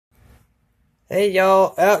Hey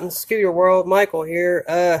y'all, out in scooter world, Michael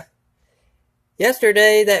here.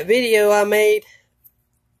 Yesterday that video I made,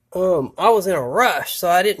 I was in a rush, so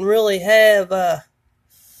I didn't really have, time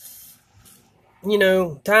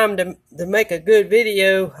to make a good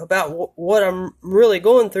video about what I'm really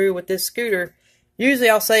going through with this scooter. Usually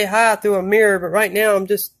I'll say hi through a mirror, but right now I'm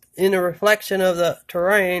just in a reflection of the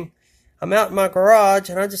terrain. I'm out in my garage,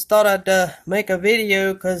 and I just thought I'd make a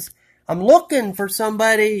video because I'm looking for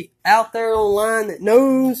somebody out there online that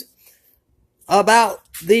knows about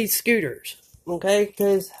these scooters, okay?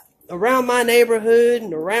 Because around my neighborhood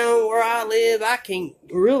and around where I live, I can't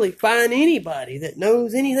really find anybody that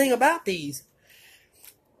knows anything about these.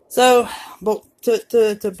 So, but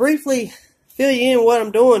to briefly fill you in what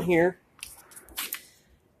I'm doing here,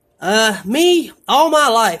 me, all my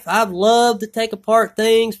life, I've loved to take apart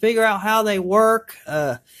things, figure out how they work,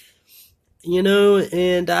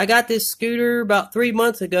 and I got this scooter about 3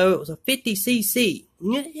 months ago. It was a 50cc.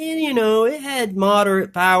 And, it had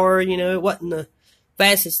moderate power. It wasn't the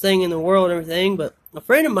fastest thing in the world and everything. But a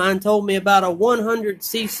friend of mine told me about a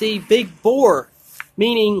 100cc big bore,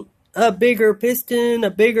 meaning a bigger piston, a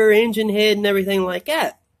bigger engine head, and everything like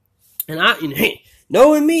that. And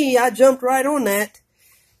knowing me, I jumped right on that.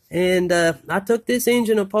 And I took this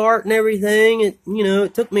engine apart and everything. It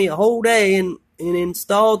took me a whole day and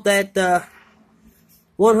installed that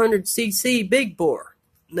 100cc big bore.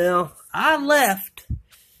 Now, I left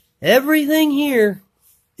everything here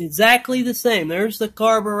exactly the same. There's the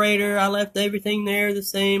carburetor. I left everything there the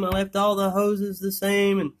same. I left all the hoses the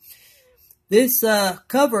same. And this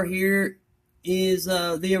cover here is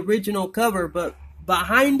the original cover, but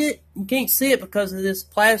behind it, you can't see it because of this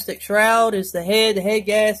plastic shroud, is the head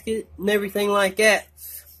gasket, and everything like that,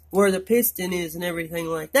 where the piston is and everything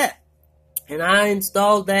like that. And I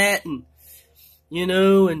installed that, and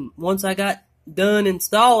once I got done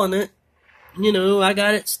installing it, I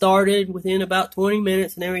got it started within about 20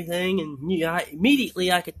 minutes and everything, and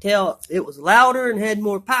immediately I could tell it was louder and had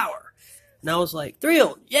more power. And I was like,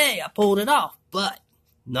 thrilled, yay, I pulled it off. But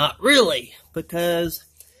not really, because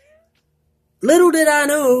little did I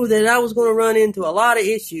know that I was going to run into a lot of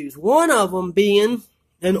issues. One of them being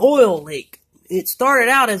an oil leak. It started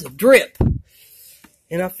out as a drip.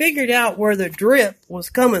 And I figured out where the drip was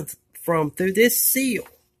coming from through this seal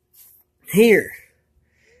here.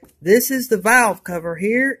 This is the valve cover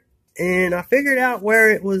here. And I figured out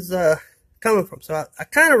where it was coming from. So I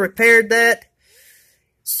kind of repaired that.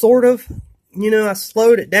 Sort of. I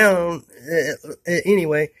slowed it down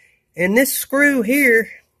anyway. And this screw here,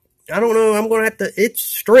 I don't know, I'm going to have to, it's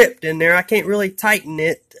stripped in there. I can't really tighten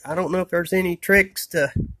it. I don't know if there's any tricks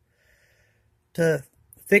to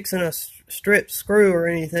fixing a stripped screw or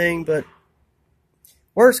anything, but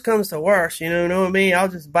worst comes to worst, knowing me, I'll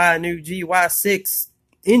just buy a new GY6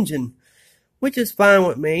 engine, which is fine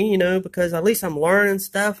with me, because at least I'm learning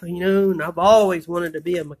stuff, and I've always wanted to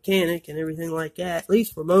be a mechanic and everything like that, at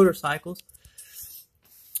least for motorcycles.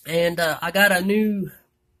 And I got a new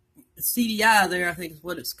CDI there, I think is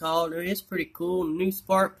what it's called. It's pretty cool. A new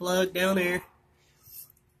spark plug down there.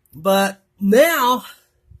 But now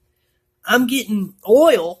I'm getting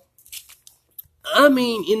oil.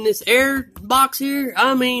 In this air box here,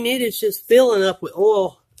 it is just filling up with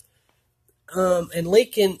oil and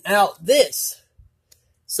leaking out this.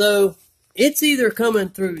 So it's either coming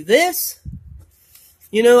through this.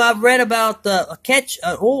 I've read about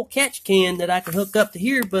an oil catch can that I can hook up to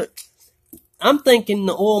here, but I'm thinking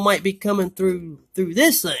the oil might be coming through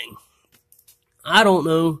this thing. I don't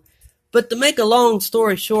know. But to make a long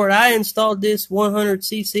story short, I installed this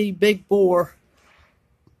 100cc big bore,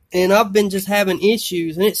 and I've been just having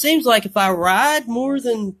issues. And it seems like if I ride more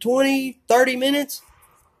than 20, 30 minutes,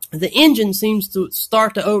 the engine seems to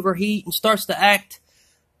start to overheat and starts to act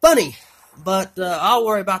funny. But I'll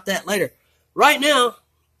worry about that later. Right now,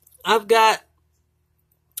 I've got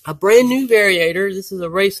a brand new variator. This is a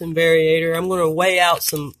racing variator. I'm going to weigh out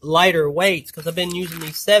some lighter weights because I've been using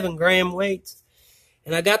these 7-gram weights.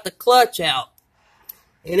 And I got the clutch out.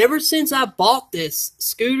 And ever since I bought this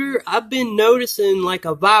scooter, I've been noticing like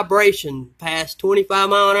a vibration past 25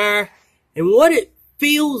 miles an hour. And what it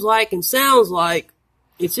feels like and sounds like,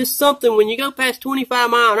 it's just something when you go past 25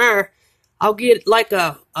 miles an hour, I'll get like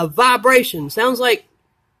a vibration. Sounds like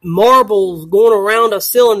marbles going around a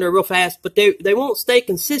cylinder real fast, but they won't stay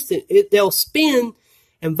consistent. They'll spin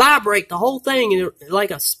and vibrate the whole thing, and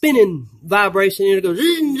like a spinning vibration, and it goes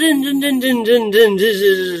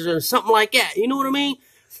something like that. You know what I mean?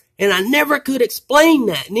 And I never could explain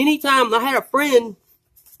that. And anytime I had a friend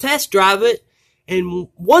test drive it, and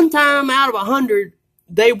one time out of 100,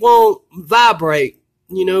 they won't vibrate.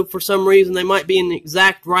 you know, for some reason they might be in the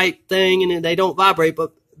exact right thing and they don't vibrate,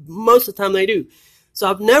 but most of the time they do. So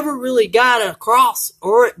I've never really got across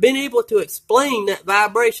or been able to explain that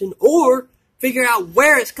vibration or figure out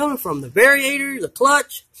where it's coming from. The variator, the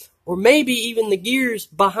clutch, or maybe even the gears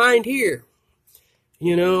behind here.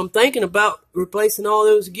 You know, I'm thinking about replacing all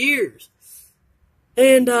those gears.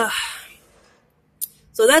 And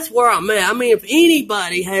so that's where I'm at. I mean, if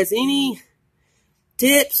anybody has any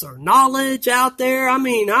tips or knowledge out there, I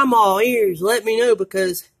mean, I'm all ears. Let me know,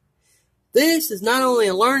 because this is not only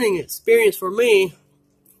a learning experience for me,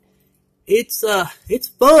 it's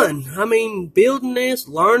fun. I mean, building this,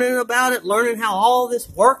 learning about it, learning how all this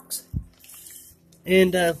works.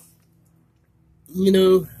 And, you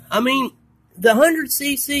know, I mean, the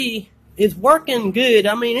 100cc is working good.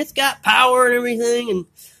 I mean, it's got power and everything. And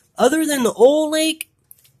other than the oil leak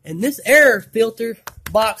and this air filter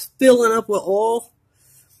box filling up with oil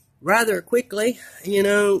rather quickly, you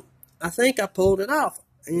know, I think I pulled it off.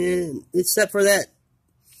 And except for that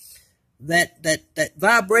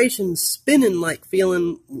vibration spinning like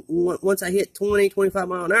feeling once I hit 20, 25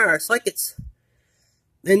 mile an hour. It's like it's,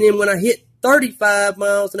 and then when I hit 35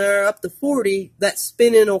 miles an hour up to 40, that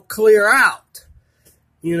spinning will clear out,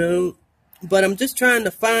 you know. But I'm just trying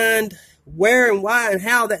to find where and why and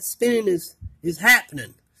how that spinning is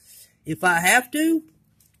happening. If I have to,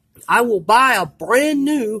 I will buy a brand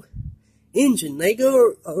new engine. They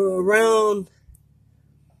go around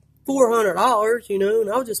 $400, you know, and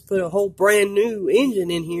I'll just put a whole brand new engine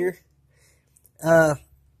in here,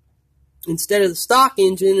 instead of the stock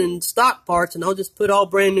engine and stock parts, and I'll just put all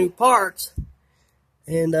brand new parts,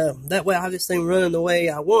 and that way I'll have this thing running the way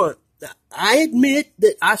I want. I admit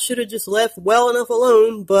that I should have just left well enough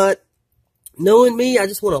alone, but knowing me, I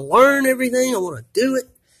just want to learn everything. I want to do it.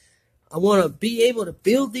 I want to be able to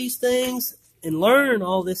build these things and learn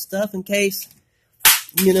all this stuff in case,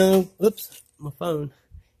 you know, oops, my phone.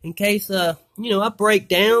 In case, you know, I break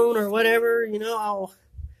down or whatever, you know,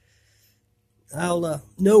 I'll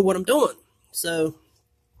know what I'm doing. So,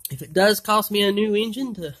 if it does cost me a new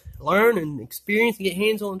engine to learn and experience and get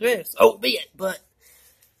hands-on drift, so be it. But,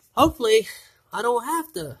 hopefully, I don't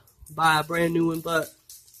have to buy a brand new one. But,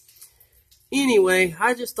 anyway,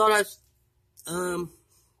 I just thought I'd,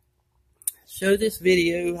 show this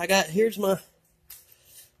video. Here's my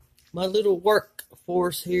little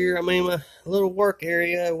workforce here. I mean, my little work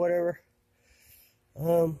area or whatever.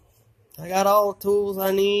 I got all the tools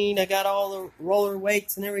I need. I got all the roller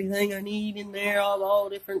weights and everything I need in there. All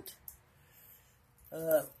different.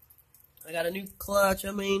 I got a new clutch.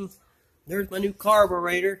 I mean, there's my new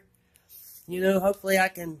carburetor. You know, hopefully I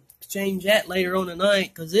can change that later on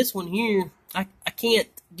tonight, because this one here, I can't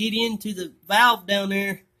get into the valve down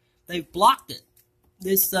there. They've blocked it.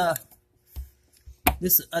 This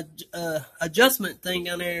adjustment thing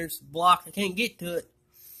down there is blocked. I can't get to it.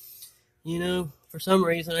 You know, for some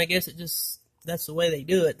reason, I guess that's the way they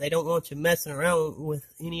do it. They don't want you messing around with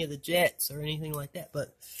any of the jets or anything like that.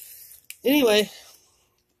 But anyway,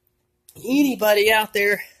 anybody out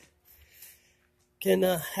there can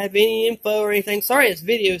have any info or anything. Sorry this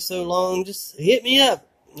video is so long. Just hit me up.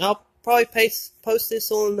 I'll probably post this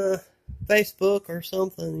on Facebook or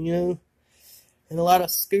something, you know, and a lot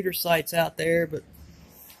of scooter sites out there. But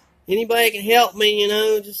anybody can help me, you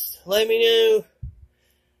know, just let me know.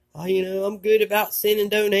 You know, I'm good about sending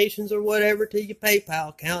donations or whatever to your PayPal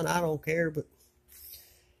account. I don't care. But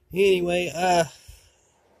anyway,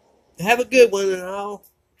 have a good one, and I'll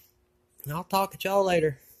talk at y'all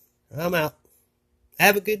later. I'm out.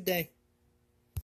 Have a good day.